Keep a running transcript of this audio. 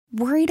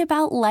Worried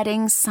about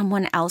letting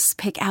someone else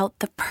pick out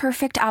the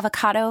perfect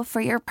avocado for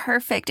your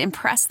perfect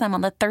impress them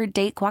on the third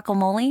date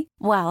guacamole?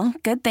 Well,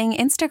 good thing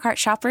Instacart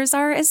shoppers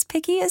are as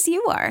picky as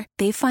you are.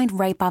 They find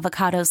ripe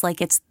avocados like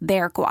it's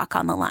their guac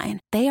on the line.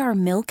 They are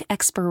milk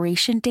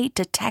expiration date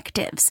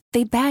detectives.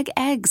 They bag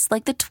eggs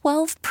like the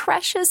 12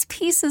 precious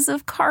pieces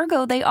of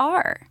cargo they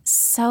are.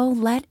 So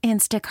let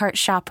Instacart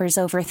shoppers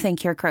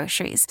overthink your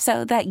groceries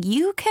so that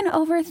you can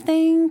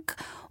overthink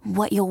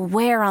what you'll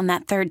wear on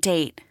that third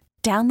date.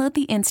 Download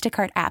the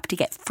Instacart app to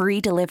get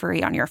free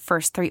delivery on your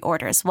first 3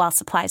 orders while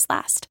supplies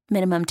last.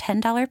 Minimum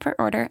 $10 per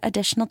order.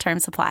 Additional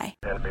terms apply.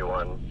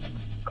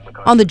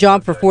 On the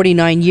job for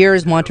 49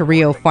 years,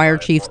 Monterey Fire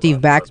Chief Steve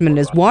Baxman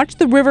has watched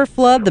the river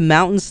flood, the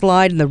mountains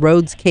slide, and the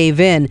roads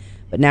cave in.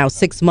 But now,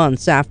 6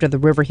 months after the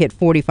river hit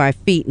 45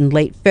 feet in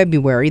late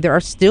February, there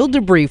are still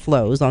debris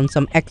flows on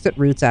some exit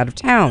routes out of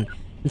town.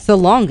 It's the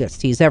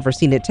longest he's ever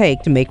seen it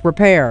take to make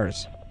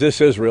repairs. This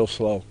is real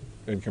slow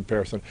in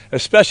comparison,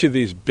 especially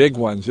these big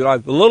ones. You know,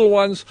 the little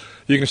ones,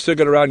 you can still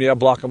get around,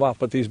 block them off.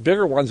 But these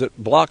bigger ones that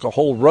block a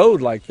whole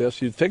road like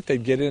this, you'd think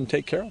they'd get in and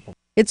take care of them.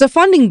 It's a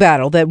funding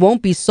battle that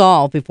won't be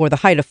solved before the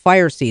height of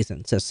fire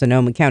season, says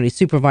Sonoma County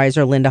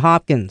Supervisor Linda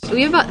Hopkins.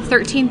 We have about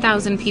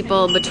 13,000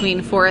 people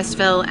between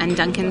Forestville and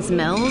Duncan's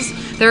Mills.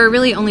 There are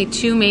really only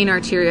 2 main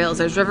arterials.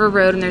 There's River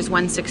Road and there's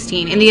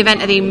 116. In the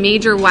event of a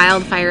major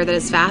wildfire that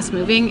is fast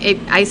moving,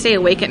 I stay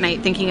awake at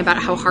night thinking about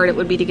how hard it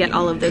would be to get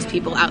all of those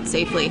people out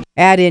safely.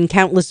 Add in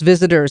countless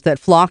visitors that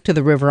flock to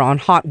the river on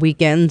hot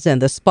weekends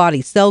and the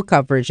spotty cell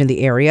coverage in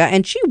the area,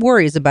 and she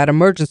worries about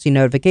emergency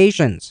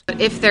notifications.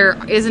 If there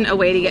isn't a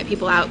way to get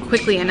people out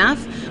quickly enough,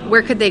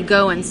 where could they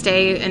go and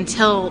stay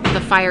until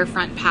the fire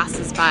front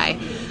passes by?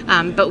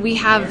 But we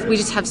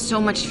just have so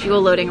much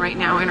fuel loading right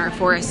now in our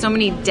forest, so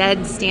many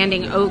dead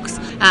standing oaks.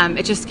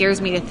 It just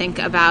scares me to think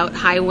about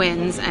high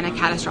winds and a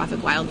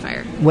catastrophic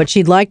wildfire. What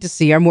she'd like to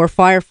see are more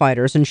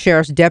firefighters and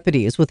sheriff's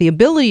deputies with the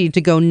ability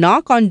to go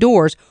knock on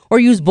doors or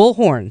use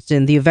bullhorns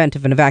in the event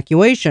of an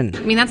evacuation.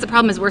 I mean, that's the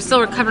problem, is we're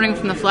still recovering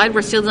from the flood.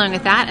 We're still dealing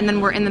with that. And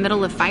then we're in the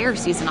middle of fire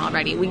season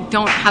already. We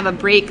don't have a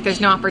break.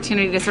 There's no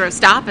opportunity to sort of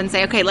stop and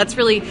say, okay, let's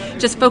really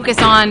just focus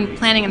on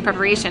planning and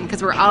preparation,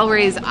 because we're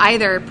always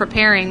either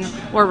preparing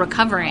or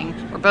recovering,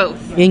 or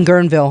both. In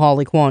Guerneville,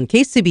 Holly Quan,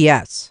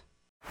 KCBS.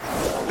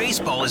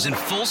 Baseball is in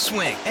full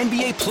swing.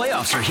 NBA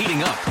playoffs are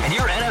heating up, and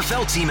your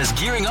NFL team is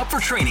gearing up for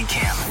training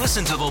camp.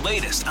 Listen to the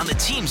latest on the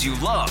teams you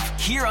love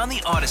here on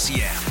the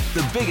Odyssey app.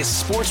 The biggest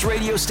sports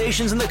radio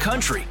stations in the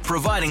country,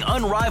 providing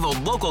unrivaled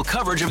local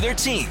coverage of their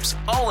teams,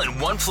 all in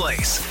one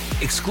place.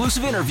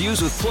 Exclusive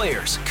interviews with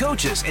players,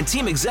 coaches, and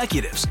team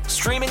executives,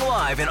 streaming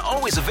live and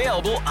always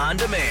available on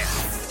demand.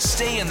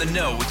 Stay in the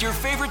know with your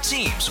favorite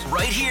teams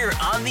right here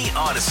on the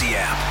Odyssey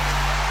app.